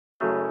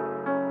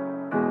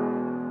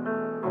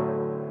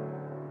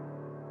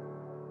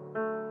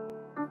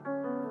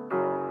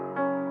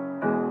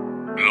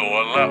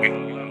Lor Lucky.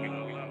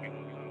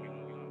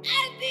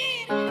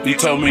 You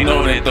told me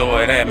no, then throw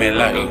it at me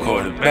like a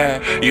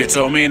quarterback. You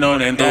told me no,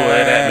 then throw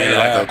it at me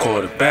like a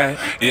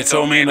quarterback. You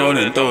told me no,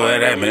 then throw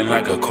it at me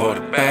like a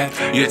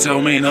quarterback. You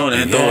told me no,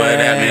 then throw it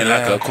at me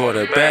like a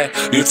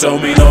quarterback. You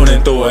told me no,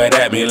 then throw it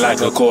at me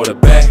like a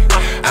quarterback.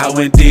 I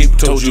went deep,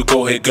 told you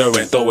go ahead, girl,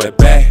 and throw it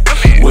back.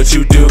 What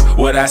you do,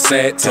 what I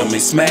said, tell me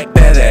smack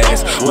that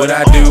ass. What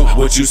I do,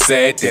 what you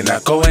said, then I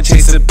go and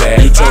chase it back.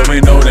 You told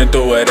me no, then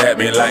throw it at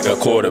me like a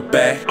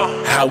quarterback.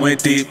 I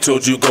went deep,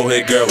 told you go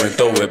ahead, girl, and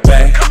throw it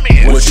back.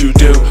 What you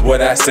do,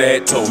 what I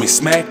said, told me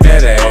smack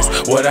that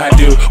ass. What I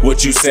do,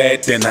 what you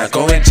said, then I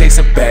go and chase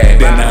a bag.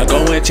 Then I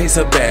go and chase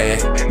a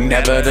bag.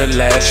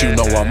 Nevertheless, you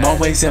know I'm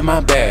always in my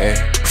bag.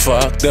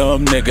 Fuck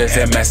them niggas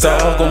and mess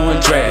all going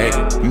drag.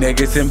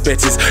 Niggas and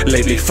bitches,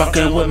 lately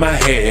fucking with my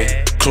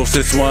head.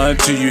 Closest one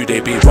to you, they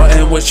be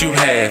wanting what you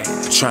had.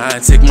 Try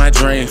and take my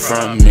dream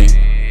from me,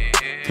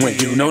 when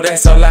you know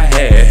that's all I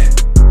had.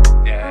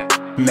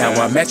 Now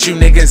I'm at you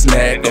niggas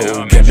neck.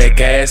 Oh,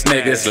 gimmick ass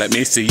niggas, let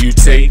me see you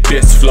take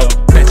this flow.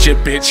 Bet your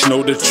bitch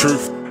know the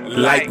truth,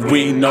 like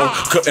we know.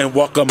 Couldn't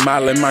walk a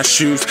mile in my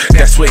shoes,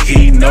 that's what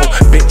he know.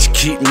 Bitch,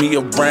 keep me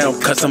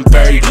around, cause I'm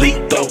very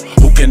lethal.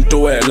 Who can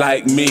do it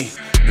like me?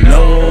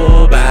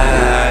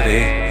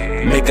 Nobody.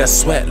 Make her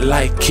sweat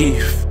like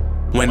Keith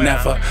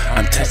whenever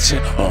I'm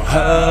touching on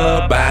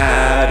her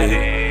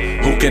body.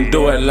 Who can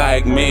do it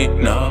like me?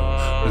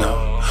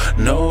 No,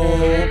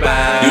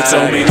 nobody. You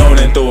told me no,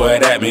 then throw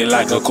it at me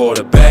like a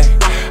quarterback.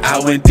 I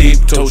went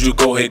deep, told you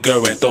go ahead,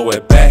 girl, and throw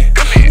it back.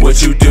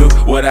 What you do,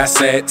 what I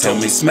said, tell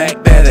me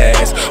smack that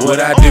ass. What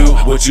I do,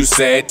 what you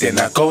said, then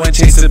I go and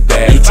chase it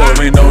back. You told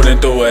me no, then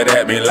throw it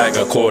at me like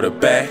a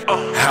quarterback.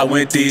 I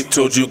went deep,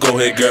 told you go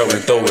ahead, girl,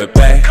 and throw it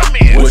back.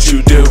 What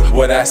you do,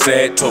 what I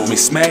said, told me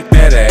smack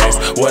that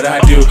ass. What I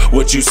do,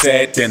 what you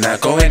said, then I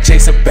go and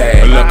chase a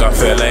bag. Look, I'm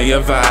feeling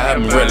your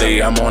vibe,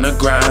 really, I'm on the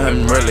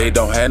grind. Really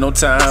don't have no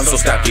time, so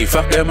stop keep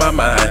fucking my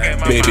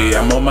mind. Baby,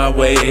 I'm on my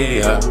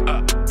way up.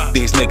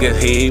 These niggas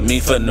hate me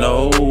for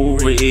no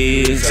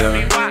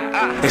reason.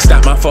 It's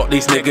not my fault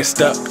these niggas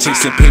stuck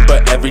chasing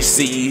paper every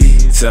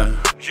season.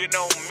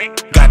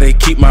 Gotta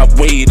keep my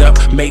weight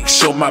up, make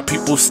sure my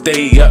people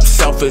stay up.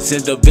 Selfish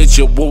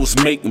individuals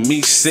make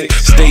me sick.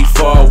 Stay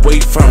far away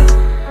from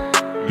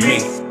me.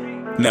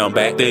 Now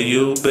back to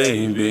you,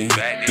 baby.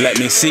 Let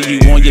me see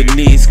you on your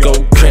knees go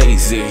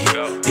crazy.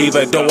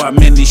 Even though I'm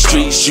in these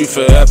streets, you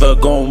forever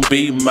gon'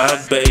 be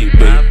my baby.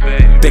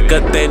 Thick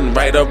or thin,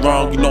 right or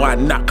wrong, you know I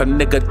knock a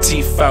nigga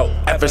teeth out.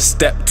 Ever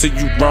step to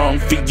you wrong,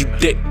 feed you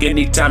dick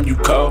anytime you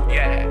call.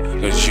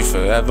 Cause you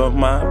forever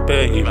my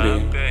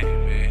baby.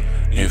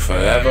 You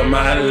forever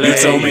my lady.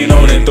 You told me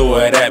no, then throw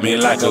it at me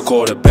like a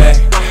quarterback.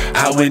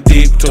 I went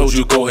deep, told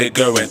you go ahead,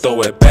 girl, and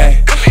throw it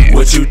back.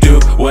 What you do,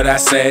 what I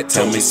said,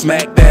 tell me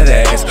smack that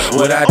ass.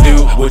 What I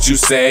do, what you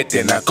said,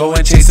 then I go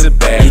and chase it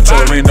back. You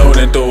told me no,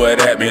 then throw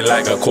it at me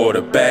like a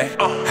quarterback.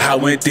 I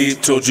went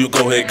deep, told you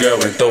go ahead,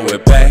 girl, and throw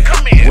it back.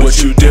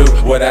 What you do,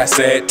 what I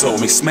said,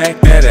 told me smack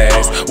that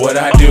ass. What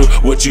I do,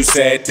 what you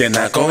said, then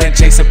I go and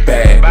chase it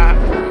back.